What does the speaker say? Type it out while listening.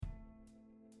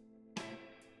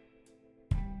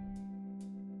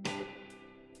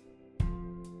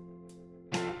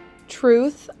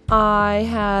Truth, I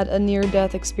had a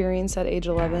near-death experience at age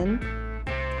 11.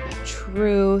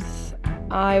 Truth,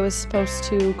 I was supposed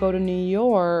to go to New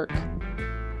York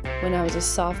when I was a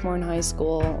sophomore in high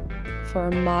school for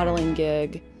a modeling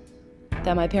gig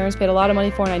that my parents paid a lot of money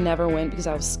for, and I never went because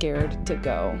I was scared to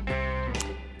go.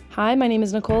 Hi, my name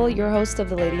is Nicole, your host of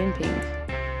The Lady in Pink.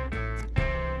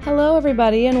 Hello,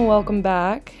 everybody, and welcome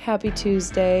back. Happy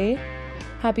Tuesday.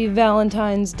 Happy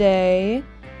Valentine's Day.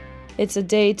 It's a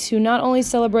day to not only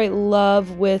celebrate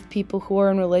love with people who are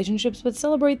in relationships, but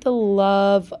celebrate the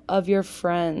love of your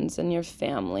friends and your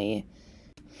family.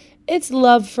 It's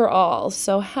love for all,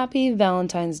 so happy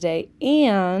Valentine's Day.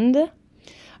 And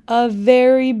a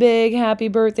very big happy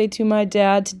birthday to my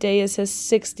dad. Today is his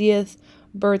 60th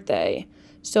birthday.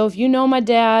 So if you know my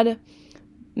dad,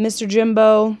 Mr.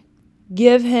 Jimbo,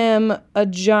 give him a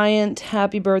giant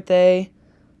happy birthday,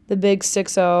 the big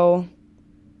 6-0.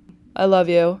 I love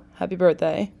you. Happy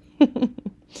birthday. I'm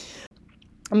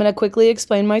going to quickly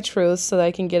explain my truth so that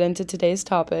I can get into today's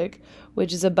topic,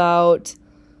 which is about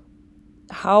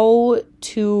how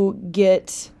to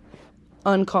get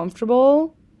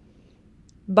uncomfortable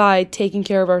by taking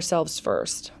care of ourselves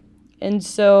first. And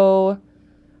so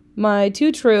my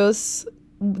two truths,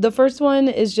 the first one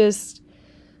is just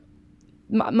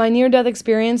my near-death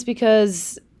experience,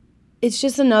 because it's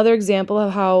just another example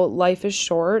of how life is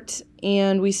short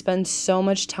and we spend so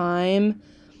much time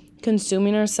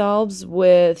consuming ourselves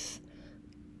with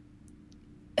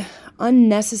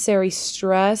unnecessary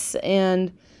stress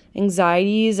and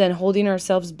anxieties and holding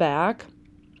ourselves back.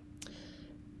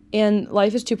 And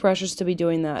life is too precious to be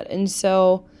doing that. And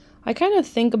so I kind of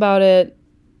think about it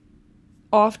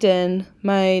often,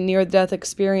 my near-death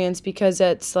experience, because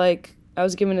it's like I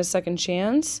was given a second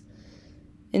chance.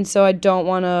 And so I don't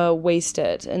want to waste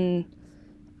it. And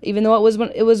even though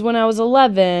it was when I was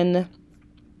 11,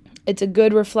 it's a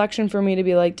good reflection for me to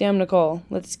be like, damn, Nicole,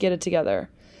 let's get it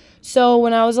together. So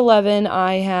when I was 11,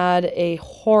 I had a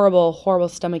horrible, horrible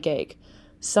stomach ache.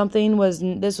 This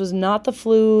was not the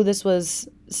flu. This was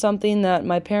something that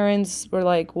my parents were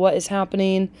like, what is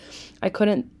happening? I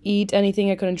couldn't eat anything.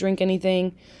 I couldn't drink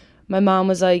anything. My mom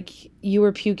was like, you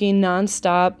were puking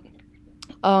nonstop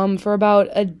for about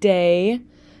a day.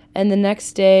 And the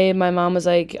next day, my mom was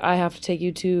like, I have to take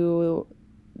you to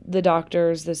the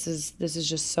doctors. This is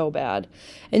just so bad.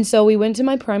 And so we went to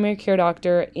my primary care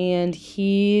doctor, and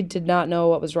he did not know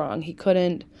what was wrong.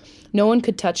 No one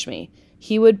could touch me.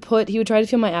 He would try to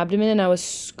feel my abdomen, and I was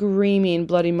screaming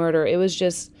bloody murder. It was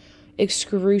just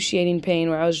excruciating pain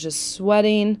where I was just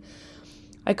sweating.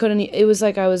 It was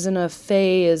like I was in a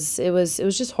phase. It was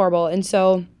just horrible. And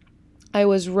so I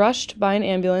was rushed by an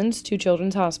ambulance to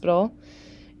Children's Hospital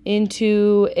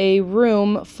into a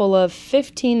room full of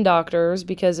 15 doctors,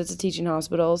 because it's a teaching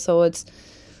hospital, so it's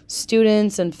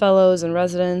students and fellows and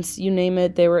residents, you name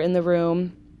it, they were in the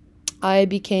room. I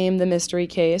became the mystery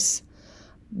case.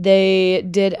 They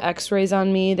did x-rays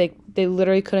on me. They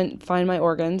literally couldn't find my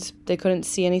organs. They couldn't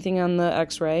see anything on the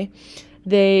x-ray.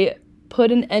 They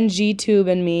put an NG tube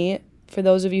in me. For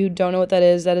those of you who don't know what that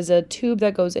is a tube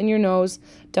that goes in your nose,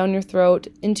 down your throat,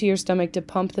 into your stomach to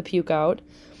pump the puke out.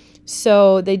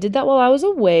 So they did that while I was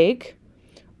awake,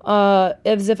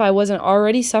 as if I wasn't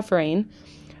already suffering.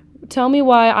 Tell me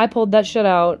why I pulled that shit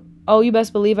out. Oh, you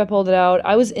best believe I pulled it out.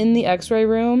 I was in the x-ray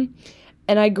room,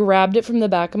 and I grabbed it from the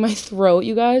back of my throat,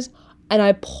 you guys, and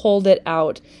I pulled it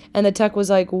out. And the tech was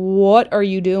like, what are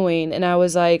you doing? And I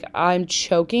was like, I'm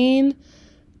choking.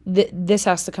 This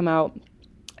has to come out.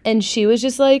 And she was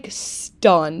just like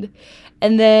stunned.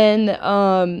 And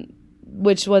then,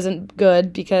 which wasn't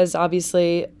good, because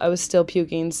obviously I was still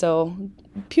puking. So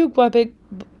a puke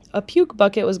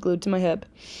bucket was glued to my hip.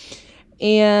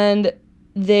 And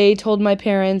they told my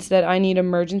parents that I need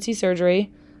emergency surgery.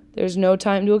 There's no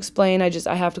time to explain. I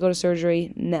have to go to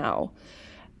surgery now.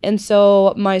 And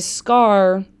so my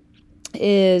scar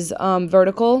is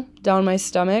vertical down my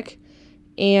stomach.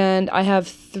 And I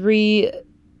have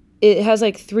it has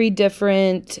like 3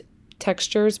 different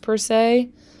textures per se,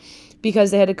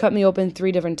 because they had to cut me open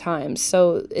 3 different times.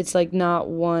 So it's like not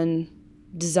one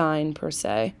design per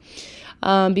se.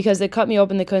 Because they cut me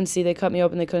open, they couldn't see, they cut me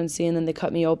open, they couldn't see, and then they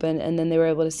cut me open, and then they were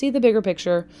able to see the bigger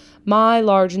picture. My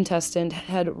large intestine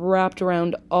had wrapped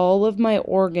around all of my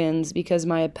organs because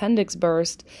my appendix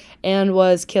burst and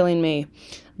was killing me.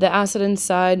 The acid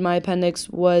inside my appendix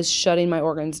was shutting my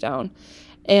organs down.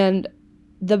 And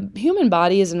the human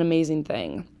body is an amazing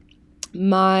thing.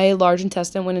 My large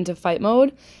intestine went into fight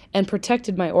mode and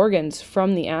protected my organs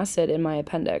from the acid in my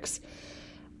appendix.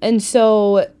 And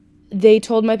so they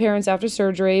told my parents after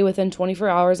surgery, within 24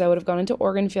 hours, I would have gone into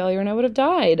organ failure and I would have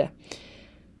died.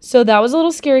 So that was a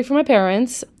little scary for my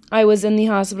parents. I was in the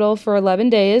hospital for 11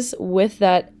 days with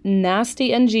that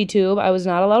nasty NG tube. I was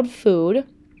not allowed food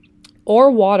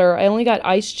or water. I only got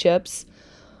ice chips.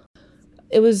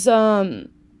 It was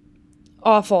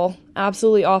awful,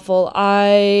 absolutely awful.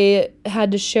 I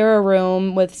had to share a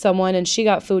room with someone and she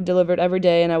got food delivered every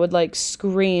day and I would like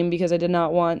scream because I did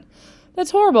not want.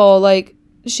 That's horrible. Like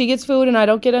she gets food and I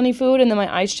don't get any food, and then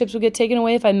my ice chips would get taken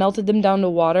away if I melted them down to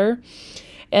water.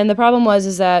 And the problem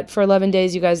is that for 11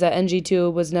 days, you guys, that NG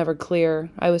tube was never clear.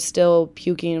 I was still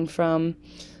puking from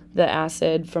the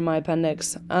acid from my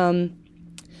appendix.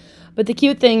 But the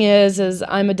cute thing is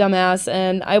I'm a dumbass,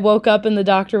 and I woke up and the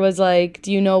doctor was like,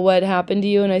 "Do you know what happened to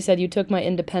you?" And I said, "You took my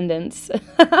independence."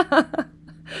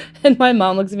 And my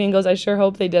mom looks at me and goes, "I sure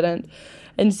hope they didn't."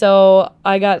 And so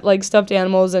I got like stuffed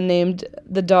animals and named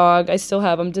the dog. I still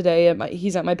have him today.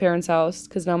 He's at my parents' house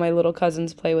because now my little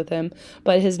cousins play with him.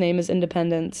 But his name is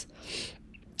Independence.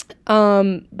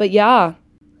 But yeah,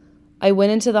 I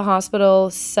went into the hospital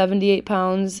 78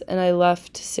 pounds and I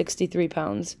left 63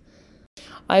 pounds.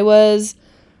 I was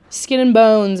skin and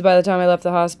bones by the time I left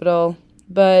the hospital.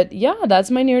 But yeah,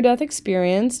 that's my near-death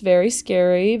experience. Very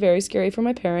scary for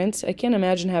my parents. I can't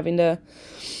imagine having to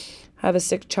have a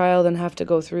sick child and have to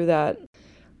go through that.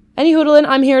 Any hoodlin',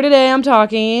 I'm here today, I'm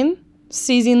talking,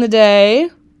 seizing the day,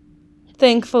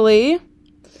 thankfully.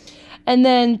 And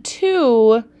then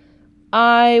 2,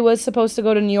 I was supposed to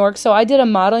go to New York. So I did a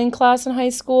modeling class in high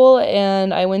school,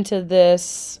 and I went to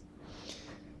this,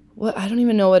 I don't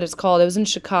even know what it's called. It was in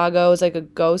Chicago. It was like a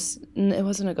it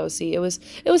wasn't a go-see. It was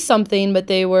something, but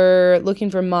they were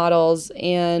looking for models,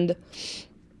 and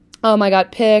I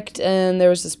got picked, and there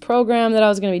was this program that I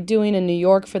was going to be doing in New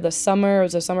York for the summer. It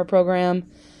was a summer program.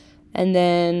 And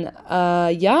then,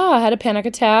 I had a panic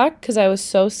attack because I was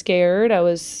so scared. I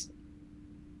was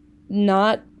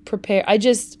not prepared.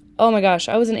 Oh my gosh,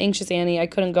 I was an anxious Annie. I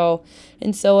couldn't go.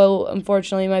 And so,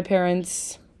 unfortunately, my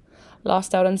parents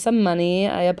lost out on some money.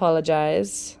 I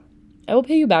apologize. I will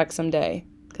pay you back someday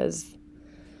because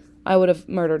I would have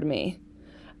murdered me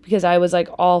because I was like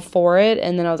all for it.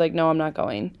 And then I was like, no, I'm not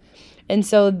going. And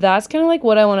so that's kind of like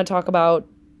what I want to talk about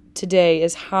today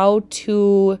is how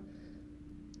to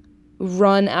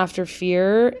run after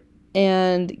fear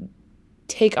and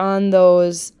take on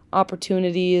those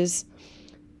opportunities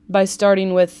by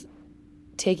starting with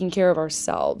taking care of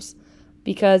ourselves.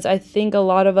 Because I think a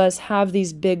lot of us have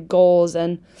these big goals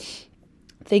and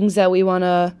things that we want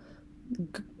to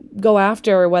go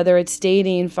after, whether it's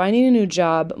dating, finding a new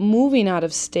job, moving out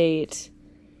of state.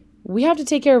 We have to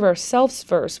take care of ourselves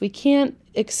first. We can't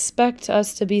expect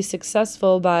us to be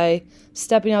successful by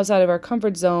stepping outside of our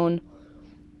comfort zone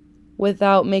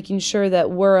without making sure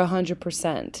that we're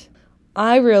 100%.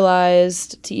 I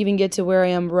realized to even get to where I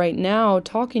am right now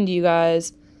talking to you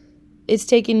guys, it's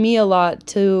taken me a lot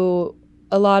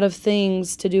of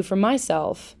things to do for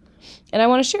myself. And I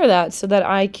want to share that so that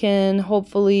I can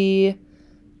hopefully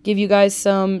give you guys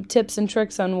some tips and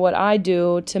tricks on what I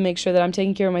do to make sure that I'm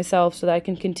taking care of myself so that I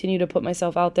can continue to put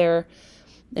myself out there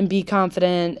and be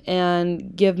confident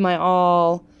and give my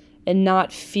all and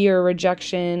not fear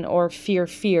rejection or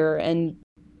fear and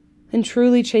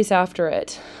truly chase after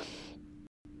it.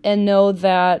 And know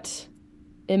that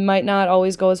it might not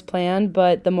always go as planned,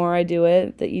 but the more I do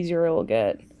it, the easier it will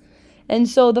get. And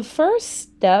so the first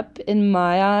step in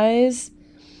my eyes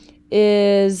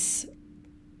is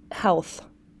health.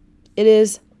 It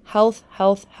is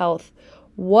health.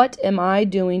 What am I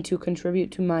doing to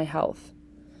contribute to my health?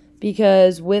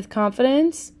 Because with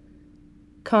confidence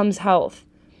comes health.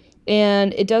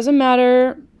 And it doesn't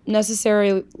matter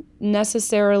necessarily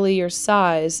your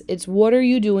size. It's what are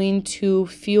you doing to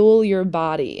fuel your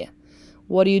body?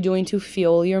 What are you doing to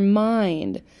fuel your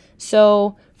mind?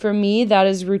 So for me, that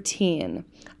is routine.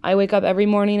 I wake up every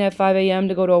morning at 5 a.m.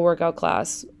 to go to a workout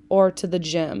class or to the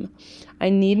gym. I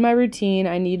need my routine.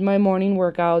 I need my morning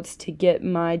workouts to get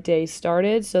my day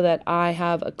started so that I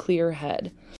have a clear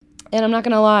head. And I'm not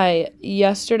going to lie,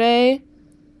 yesterday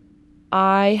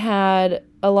I had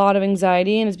a lot of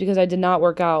anxiety, and it's because I did not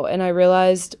work out. And I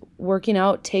realized working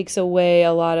out takes away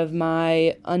a lot of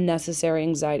my unnecessary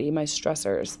anxiety, my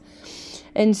stressors.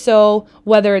 And so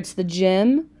whether it's the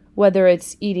gym, whether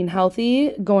it's eating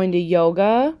healthy, going to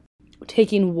yoga,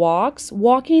 taking walks,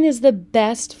 walking is the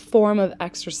best form of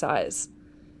exercise.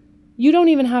 You don't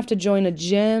even have to join a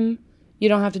gym. You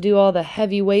don't have to do all the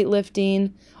heavy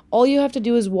weightlifting. All you have to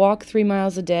do is walk 3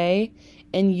 miles a day,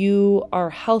 and you are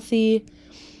healthy,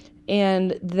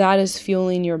 and that is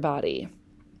fueling your body.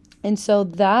 And so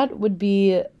that would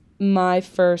be my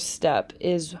first step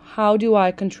is how do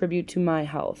I contribute to my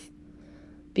health?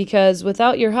 Because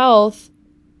without your health,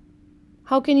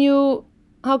 How can you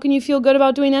feel good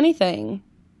about doing anything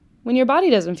when your body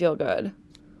doesn't feel good?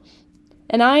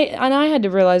 And I had to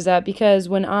realize that, because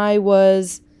when I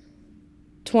was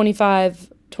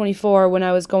 25, 24, when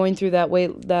I was going through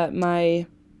my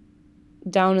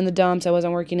down in the dumps, I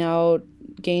wasn't working out,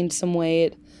 gained some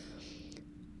weight,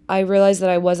 I realized that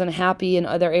I wasn't happy in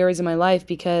other areas of my life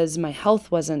because my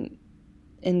health wasn't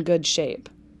in good shape.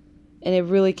 And it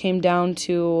really came down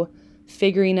to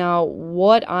figuring out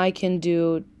what I can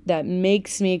do that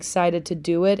makes me excited to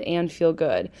do it and feel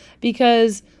good.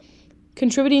 Because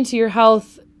contributing to your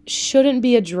health shouldn't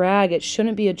be a drag. It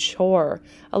shouldn't be a chore.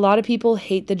 A lot of people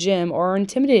hate the gym or are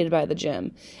intimidated by the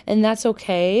gym, and that's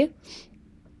okay.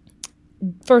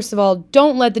 First of all,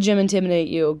 don't let the gym intimidate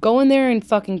you. Go in there and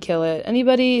fucking kill it.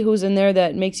 Anybody who's in there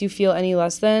that makes you feel any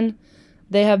less than,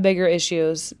 they have bigger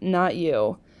issues, not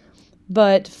you.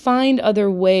 But find other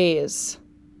ways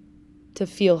to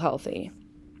feel healthy.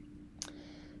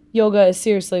 Yoga is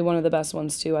seriously one of the best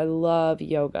ones too. I love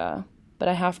yoga. But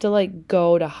I have to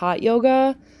go to hot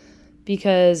yoga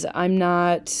because I'm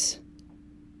not,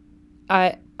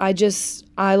 I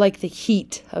like the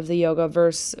heat of the yoga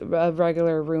versus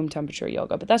regular room temperature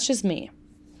yoga, but that's just me.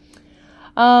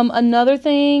 Another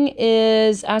thing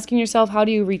is asking yourself, how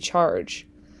do you recharge?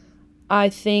 I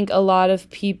think a lot of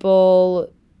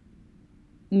people,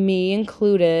 me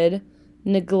included,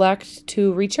 neglect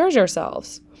to recharge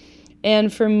ourselves.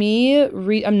 And for me,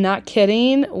 I'm not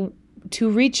kidding, to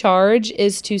recharge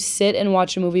is to sit and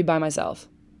watch a movie by myself.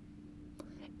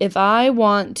 If I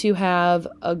want to have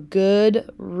a good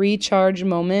recharge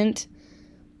moment,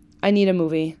 I need a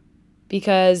movie,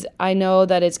 because I know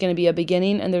that it's going to be a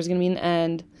beginning and there's going to be an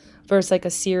end, versus a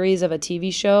series of a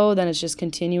TV show, then it's just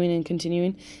continuing and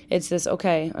continuing. It's this,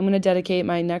 okay, I'm going to dedicate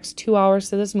my next 2 hours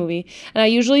to this movie. And I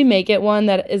usually make it one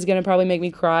that is going to probably make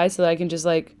me cry so that I can just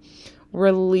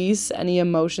release any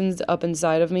emotions up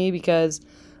inside of me, because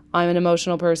I'm an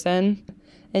emotional person.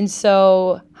 And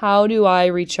so how do I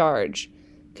recharge?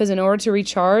 Because in order to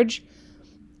recharge,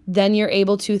 then you're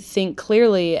able to think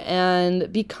clearly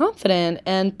and be confident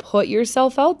and put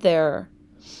yourself out there.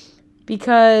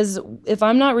 Because if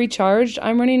I'm not recharged,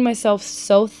 I'm running myself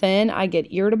so thin, I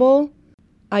get irritable,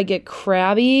 I get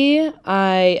crabby,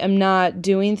 I am not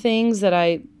doing things that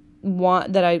I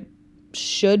want, that I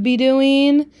should be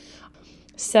doing.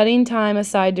 Setting time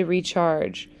aside to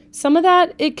recharge. Some of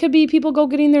that, it could be people go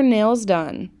getting their nails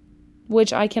done,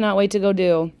 which I cannot wait to go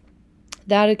do.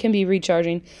 That it can be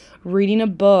recharging. Reading a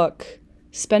book,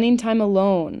 spending time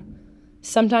alone.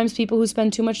 Sometimes people who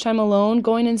spend too much time alone,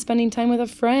 going and spending time with a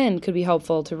friend could be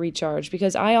helpful to recharge,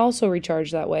 because I also recharge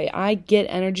that way. I get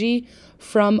energy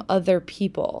from other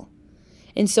people.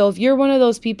 And so if you're one of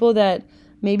those people that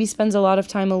maybe spends a lot of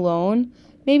time alone,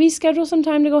 maybe schedule some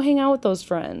time to go hang out with those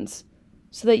friends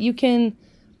so that you can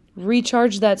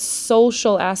recharge that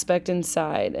social aspect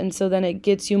inside. And so then it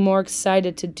gets you more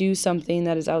excited to do something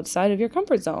that is outside of your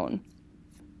comfort zone.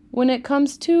 When it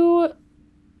comes to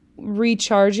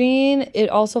recharging, it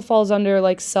also falls under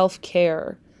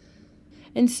self-care.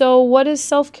 And so what does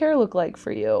self-care look like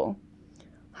for you?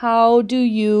 How do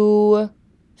you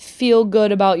feel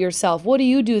good about yourself? What do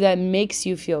you do that makes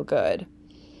you feel good?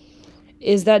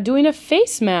 Is that doing a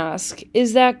face mask?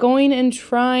 Is that going and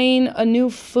trying a new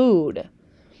food?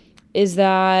 Is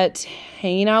that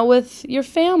hanging out with your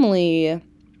family?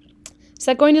 Is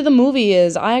that going to the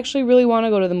movies? I actually really want to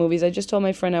go to the movies. I just told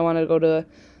my friend I want to go to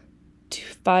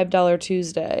 $5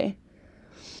 Tuesday.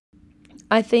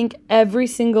 I think every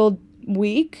single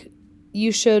week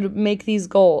you should make these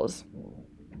goals.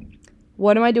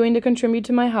 What am I doing to contribute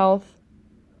to my health?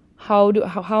 How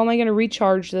am I going to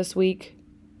recharge this week?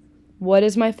 What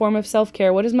is my form of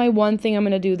self-care? What is my one thing I'm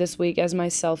going to do this week as my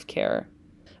self-care?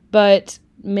 But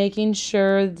making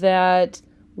sure that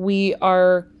we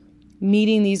are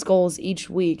meeting these goals each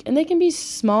week. And they can be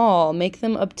small. Make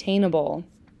them obtainable.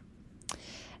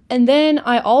 And then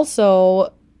I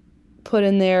also put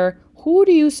in there, who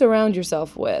do you surround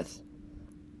yourself with?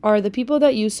 Are the people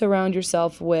that you surround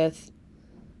yourself with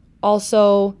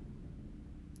also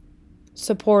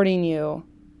supporting you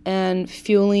and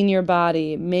fueling your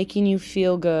body, making you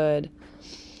feel good?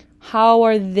 How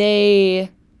are they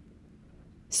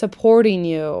supporting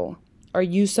you? Are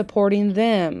you supporting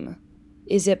them?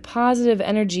 Is it positive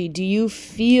energy? Do you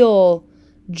feel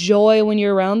joy when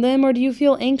you're around them, or do you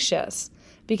feel anxious?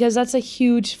 Because that's a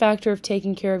huge factor of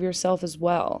taking care of yourself as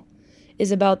well,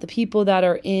 is about the people that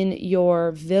are in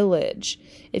your village.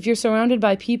 If you're surrounded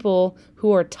by people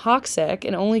who are toxic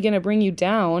and only going to bring you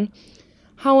down,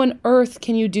 how on earth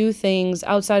can you do things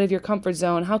outside of your comfort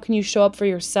zone? How can you show up for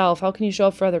yourself? How can you show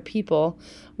up for other people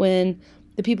when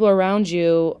the people around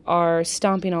you are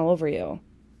stomping all over you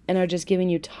and are just giving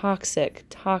you toxic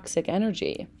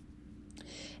energy.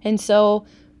 And so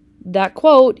that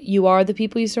quote, you are the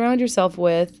people you surround yourself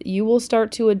with, you will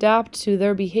start to adapt to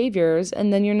their behaviors,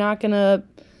 and then you're not going to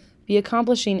be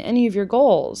accomplishing any of your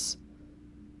goals.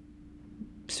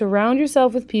 Surround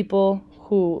yourself with people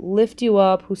who lift you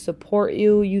up, who support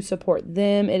you, you support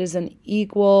them. It is an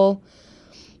equal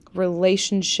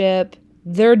relationship.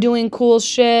 They're doing cool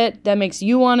shit that makes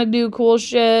you want to do cool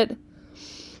shit.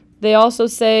 They also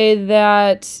say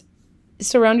that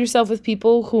surround yourself with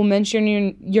people who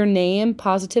mention your name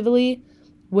positively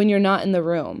when you're not in the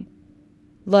room.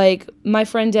 Like my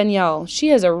friend Danielle, she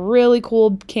has a really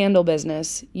cool candle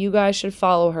business. You guys should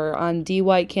follow her on D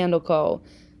White Candle Co.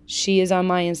 She is on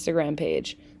my Instagram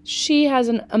page. She has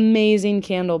an amazing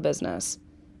candle business.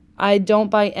 I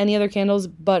don't buy any other candles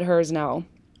but hers now.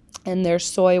 And they're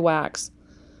soy wax.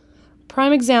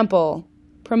 Prime example,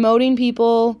 promoting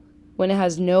people when it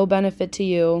has no benefit to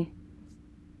you,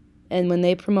 and when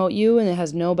they promote you and it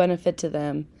has no benefit to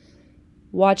them.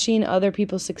 Watching other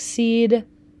people succeed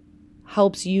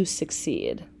helps you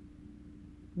succeed.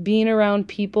 Being around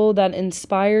people that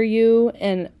inspire you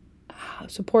and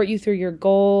support you through your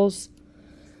goals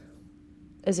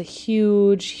is a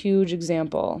huge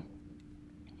example.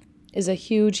 Is a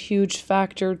huge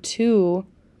factor to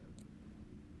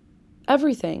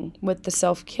everything with the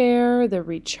self-care, the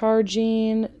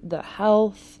recharging, the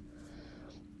health.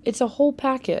 It's a whole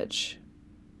package.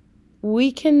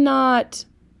 We cannot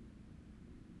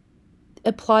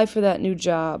apply for that new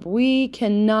job. We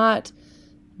cannot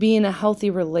be in a healthy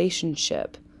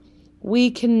relationship. We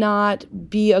cannot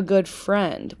be a good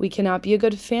friend. We cannot be a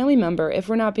good family member if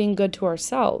we're not being good to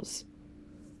ourselves.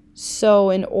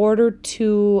 So in order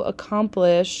to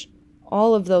accomplish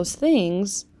all of those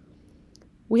things,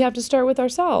 we have to start with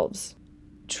ourselves.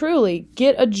 Truly,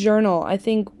 get a journal. I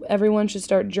think everyone should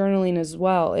start journaling as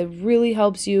well. It really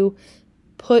helps you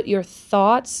put your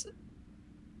thoughts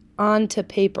onto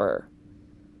paper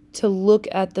to look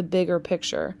at the bigger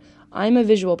picture. I'm a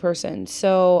visual person,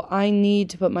 so I need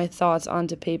to put my thoughts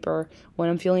onto paper when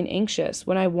I'm feeling anxious,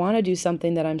 when I want to do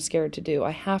something that I'm scared to do.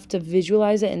 I have to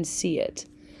visualize it and see it.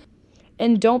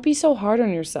 And don't be so hard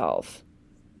on yourself.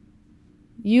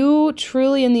 You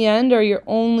truly, in the end, are you're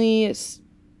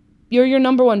your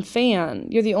number one fan.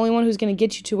 You're the only one who's going to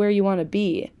get you to where you want to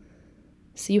be.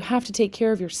 So you have to take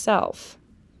care of yourself.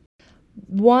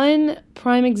 One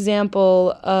prime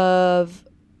example of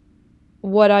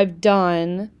what I've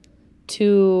done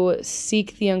to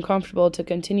seek the uncomfortable, to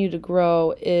continue to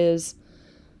grow, is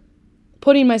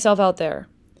putting myself out there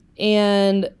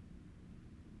and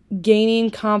gaining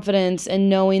confidence and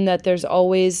knowing that there's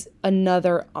always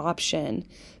another option.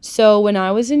 So when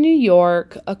I was in New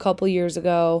York a couple years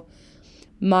ago,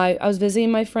 I was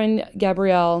visiting my friend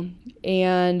Gabrielle,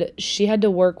 and she had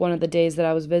to work one of the days that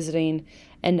I was visiting,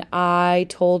 and I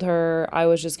told her I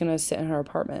was just going to sit in her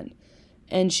apartment.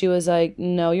 And she was like,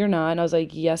 "No, you're not." And I was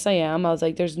like, "Yes, I am." I was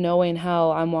like, "There's no way in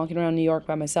hell I'm walking around New York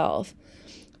by myself."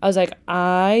 I was like,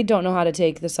 "I don't know how to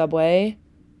take the subway.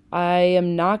 I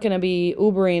am not going to be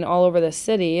Ubering all over the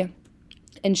city."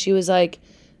 And she was like,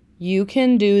 "You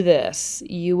can do this.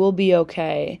 You will be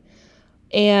okay."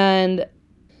 And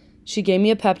she gave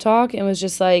me a pep talk and was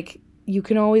just like, "You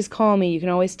can always call me. You can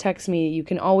always text me. You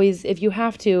can always, if you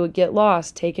have to, get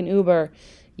lost, take an Uber.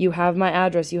 You have my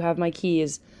address. You have my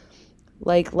keys.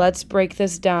 Like, let's break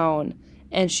this down."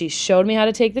 And she showed me how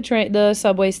to take the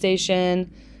subway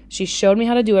station. She showed me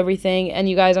how to do everything. And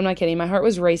you guys, I'm not kidding. My heart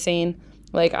was racing.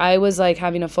 Like, I was like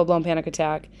having a full-blown panic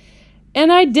attack.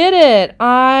 And I did it.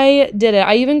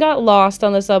 I even got lost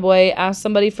on the subway, asked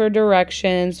somebody for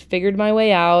directions, figured my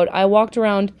way out. I walked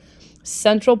around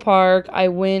Central Park. I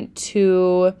went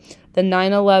to the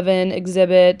 9/11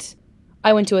 exhibit.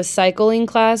 I went to a cycling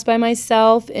class by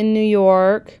myself in New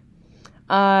York.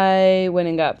 I went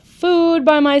and got food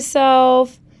by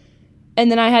myself. And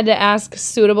then I had to ask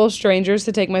suitable strangers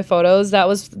to take my photos. That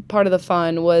was part of the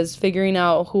fun, was figuring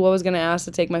out who I was going to ask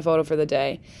to take my photo for the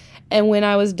day. And when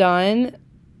I was done,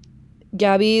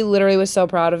 Gabby literally was so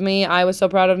proud of me. I was so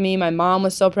proud of me. My mom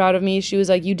was so proud of me. She was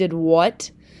like, "You did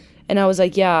what?" And I was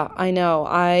like, "Yeah, I know.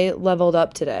 I leveled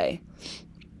up today.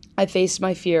 I faced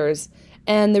my fears."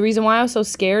 And the reason why I was so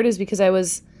scared is because I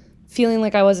was feeling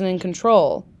like I wasn't in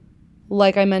control.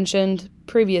 Like I mentioned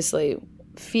previously,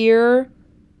 fear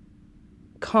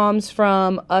comes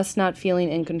from us not feeling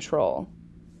in control.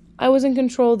 I was in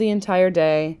control the entire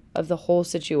day of the whole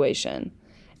situation.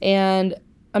 And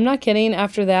I'm not kidding,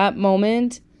 after that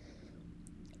moment,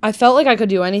 I felt like I could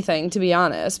do anything, to be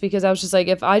honest, because I was just like,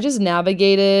 if I just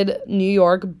navigated New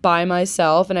York by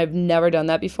myself, and I've never done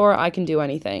that before, I can do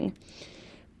anything.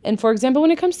 And for example,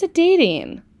 when it comes to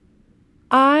dating,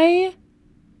 I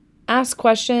ask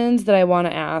questions that I want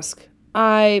to ask.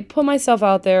 I put myself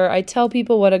out there. I tell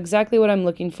people exactly what I'm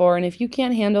looking for. And if you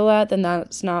can't handle that, then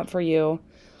that's not for you.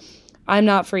 I'm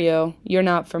not for you. You're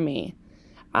not for me.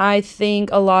 I think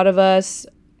a lot of us,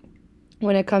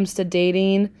 when it comes to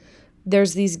dating,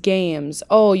 there's these games.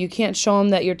 Oh, you can't show them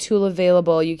that you're too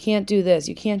available. You can't do this.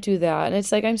 You can't do that. And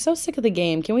it's like, I'm so sick of the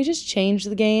game. Can we just change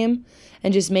the game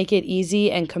and just make it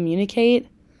easy and communicate?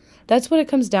 That's what it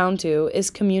comes down to,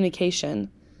 is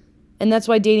communication. And that's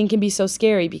why dating can be so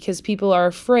scary, because people are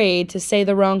afraid to say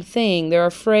the wrong thing. They're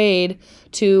afraid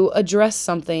to address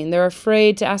something. They're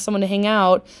afraid to ask someone to hang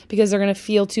out because they're going to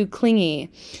feel too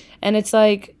clingy. And it's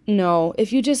like, no,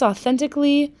 if you just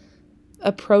authentically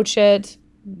approach it,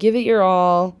 give it your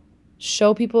all,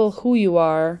 show people who you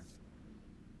are,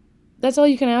 that's all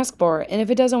you can ask for. And if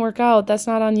it doesn't work out, that's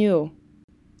not on you.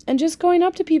 And just going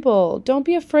up to people. Don't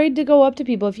be afraid to go up to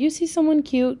people. If you see someone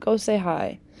cute, go say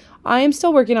hi. I am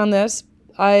still working on this.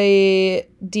 I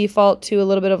default to a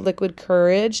little bit of liquid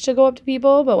courage to go up to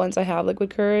people, but once I have liquid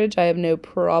courage, I have no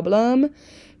problem.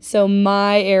 So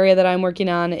my area that I'm working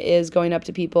on is going up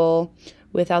to people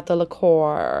without the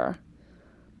liqueur.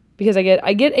 Because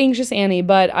I get anxious Annie,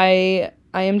 but I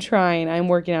am trying. I'm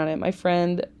working on it. My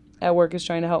friend at work is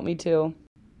trying to help me too.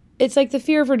 It's like the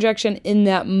fear of rejection in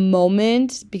that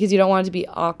moment, because you don't want it to be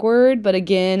awkward. But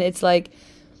again, it's like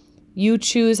you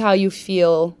choose how you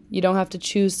feel. You don't have to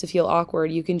choose to feel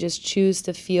awkward. You can just choose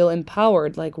to feel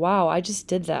empowered. Like, wow, I just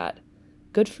did that.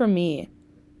 Good for me.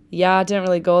 Yeah, it didn't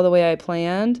really go the way I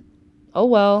planned. Oh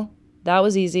well, that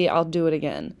was easy. I'll do it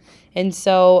again. And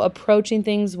so approaching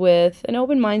things with an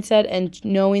open mindset and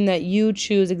knowing that you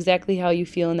choose exactly how you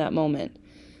feel in that moment.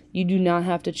 You do not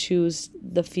have to choose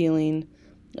the feeling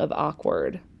of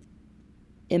awkward.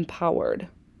 Empowered.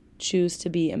 Choose to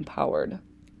be empowered.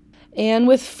 And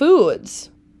with foods.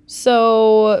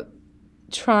 So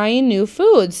trying new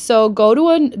foods. So go to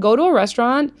a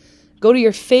restaurant, go to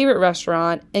your favorite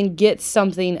restaurant and get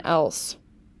something else.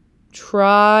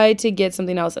 Try to get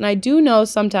something else. And I do know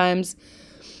sometimes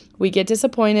we get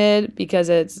disappointed because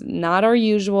it's not our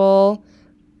usual,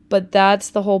 but that's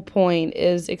the whole point,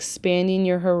 is expanding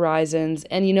your horizons.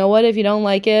 And you know what? If you don't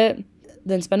like it,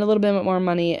 then spend a little bit more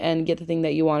money and get the thing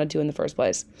that you wanted to in the first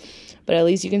place. But at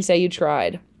least you can say you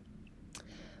tried.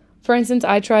 For instance,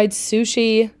 I tried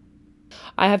sushi.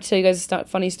 I have to tell you guys a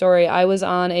funny story. I was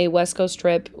on a West Coast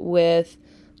trip with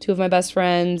two of my best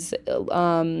friends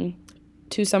 2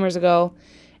 summers ago,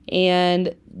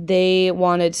 and they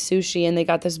wanted sushi, and they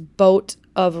got this boat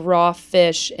of raw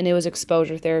fish, and it was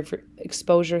exposure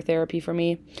therapy for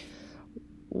me.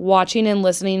 Watching and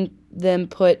listening them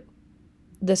put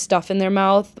the stuff in their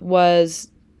mouth was,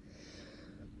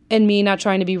 and me not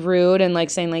trying to be rude and like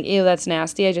saying like, ew, that's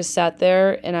nasty. I just sat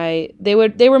there and they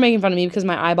were making fun of me because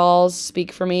my eyeballs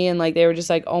speak for me, and like they were just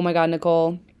like, oh my God,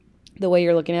 Nicole, the way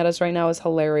you're looking at us right now is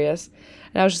hilarious.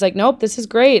 And I was just like, nope, this is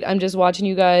great. I'm just watching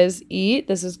you guys eat.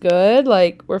 This is good.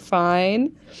 Like, we're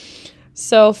fine.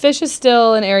 So fish is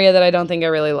still an area that I don't think I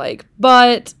really like,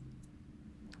 but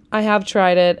I have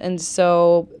tried it. And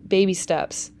so baby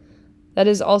steps. That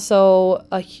is also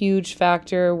a huge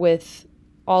factor with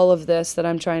all of this that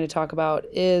I'm trying to talk about,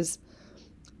 is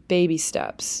baby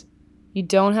steps. You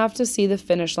don't have to see the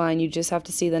finish line. You just have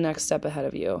to see the next step ahead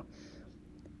of you.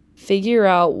 Figure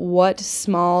out what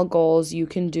small goals you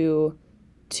can do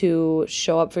to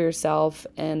show up for yourself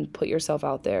and put yourself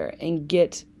out there and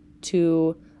get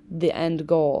to the end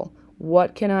goal.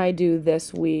 What can I do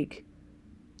this week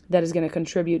that is going to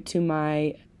contribute to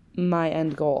my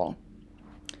end goal?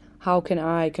 How can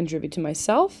I contribute to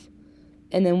myself?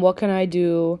 And then what can I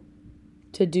do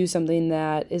to do something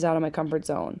that is out of my comfort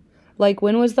zone? Like,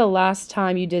 when was the last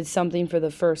time you did something for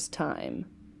the first time?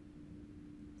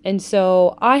 And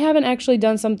so I haven't actually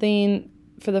done something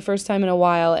for the first time in a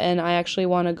while, and I actually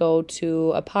want to go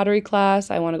to a pottery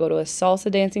class. I want to go to a salsa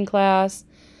dancing class.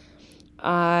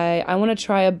 I want to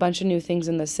try a bunch of new things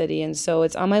in the city, and so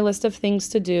it's on my list of things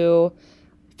to do.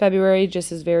 February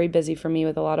just is very busy for me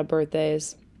with a lot of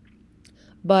birthdays.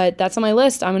 But that's on my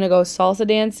list. I'm going to go salsa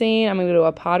dancing. I'm going to go to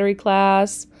a pottery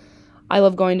class. I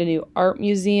love going to new art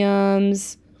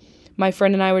museums. My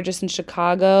friend and I were just in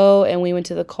Chicago, and we went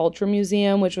to the Culture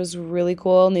Museum, which was really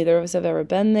cool. Neither of us have ever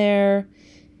been there.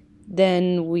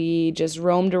 Then we just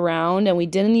roamed around, and we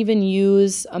didn't even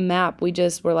use a map. We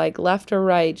just were like left or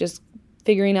right, just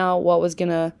figuring out what was going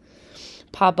to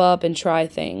pop up and try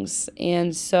things.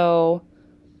 And so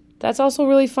That's also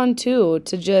really fun too,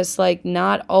 to just like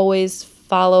not always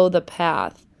follow the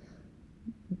path.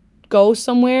 Go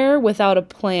somewhere without a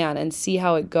plan and see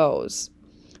how it goes.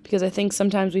 Because I think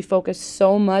sometimes we focus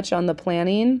so much on the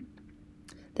planning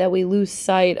that we lose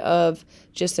sight of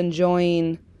just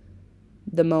enjoying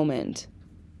the moment.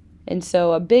 And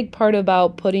so a big part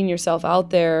about putting yourself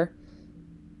out there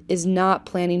is not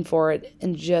planning for it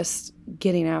and just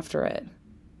getting after it.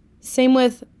 Same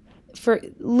with for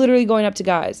literally going up to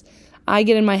guys. I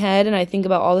get in my head and I think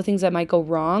about all the things that might go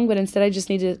wrong, but instead I just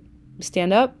need to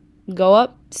stand up, go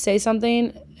up, say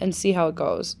something, and see how it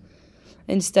goes.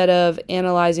 Instead of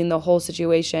analyzing the whole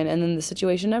situation, and then the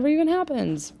situation never even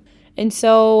happens. And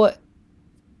so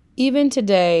even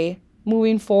today,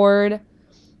 moving forward,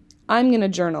 I'm going to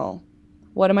journal.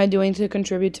 What am I doing to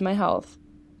contribute to my health?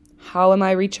 How am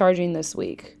I recharging this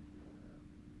week?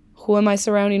 Who am I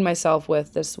surrounding myself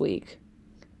with this week?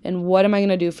 And what am I going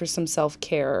to do for some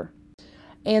self-care?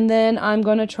 And then I'm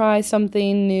going to try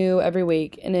something new every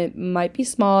week. And it might be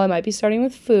small. It might be starting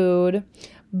with food.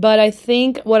 But I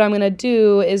think what I'm going to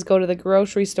do is go to the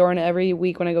grocery store, and every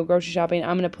week when I go grocery shopping,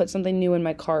 I'm going to put something new in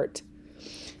my cart.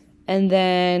 And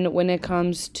then when it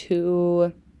comes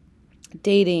to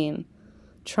dating,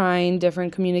 trying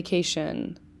different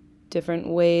communication, different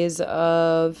ways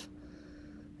of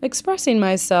expressing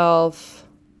myself.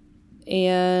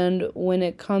 And when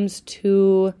it comes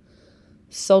to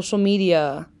social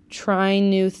media, trying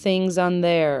new things on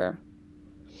there.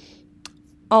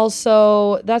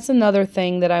 Also, that's another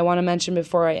thing that I want to mention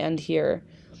before I end here.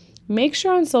 Make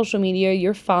sure on social media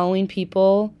you're following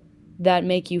people that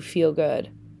make you feel good,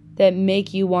 that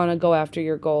make you want to go after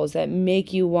your goals, that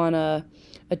make you want to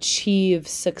achieve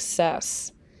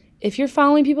success. If you're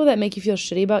following people that make you feel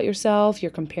shitty about yourself, you're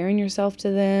comparing yourself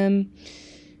to them,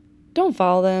 don't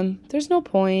follow them. There's no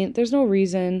point. There's no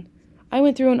reason. I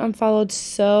went through and unfollowed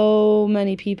so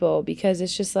many people because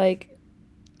it's just like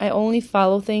I only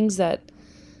follow things that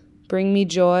bring me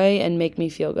joy and make me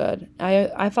feel good.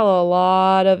 I follow a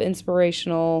lot of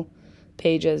inspirational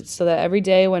pages so that every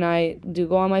day when I do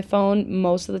go on my phone,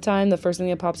 most of the time, the first thing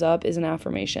that pops up is an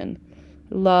affirmation.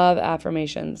 Love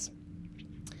affirmations.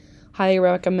 Highly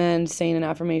recommend saying an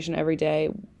affirmation every day.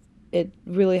 It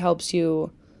really helps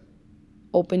you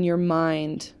open your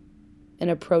mind and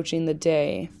approaching the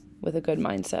day with a good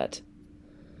mindset.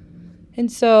 And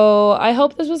so I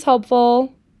hope this was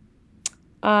helpful.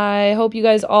 I hope you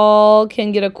guys all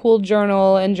can get a cool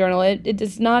journal and journal. It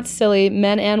is not silly.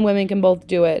 Men and women can both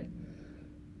do it.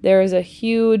 There is a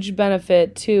huge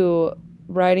benefit to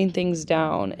writing things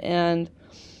down. And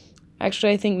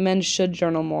actually, I think men should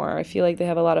journal more. I feel like they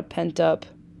have a lot of pent-up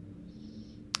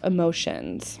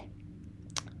emotions.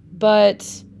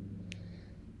 But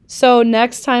so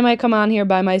next time I come on here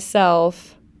by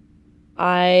myself,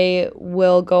 I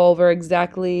will go over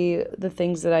exactly the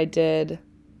things that I did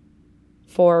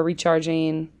for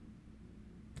recharging,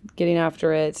 getting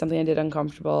after it, something I did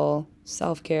uncomfortable,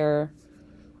 self-care.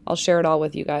 I'll share it all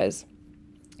with you guys.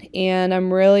 And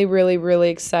I'm really, really, really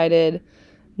excited.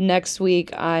 Next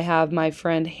week, I have my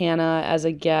friend Hannah as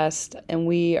a guest, and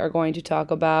we are going to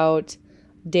talk about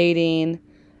dating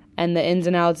and the ins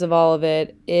and outs of all of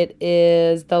it. It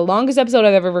is the longest episode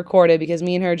I've ever recorded because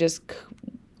me and her just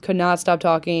could not stop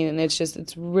talking, and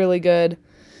it's really good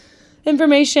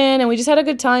information, and we just had a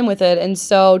good time with it. And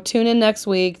so tune in next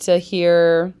week to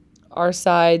hear our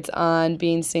sides on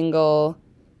being single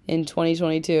in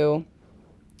 2022.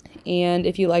 And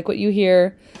if you like what you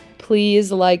hear,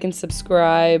 please like and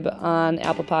subscribe on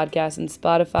Apple Podcasts and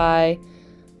Spotify.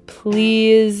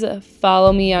 Please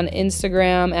follow me on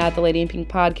Instagram at the Lady in Pink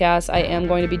Podcast. I am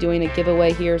going to be doing a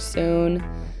giveaway here soon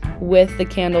with the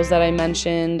candles that I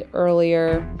mentioned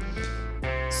earlier,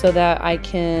 so that I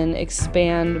can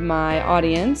expand my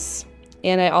audience.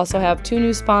 And I also have 2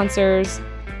 new sponsors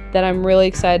that I'm really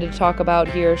excited to talk about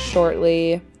here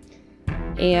shortly.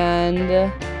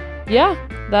 And yeah,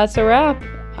 that's a wrap.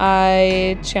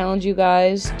 I challenge you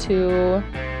guys to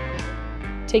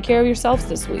take care of yourselves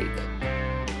this week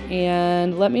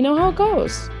and let me know how it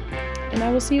goes. And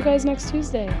I will see you guys next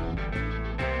Tuesday.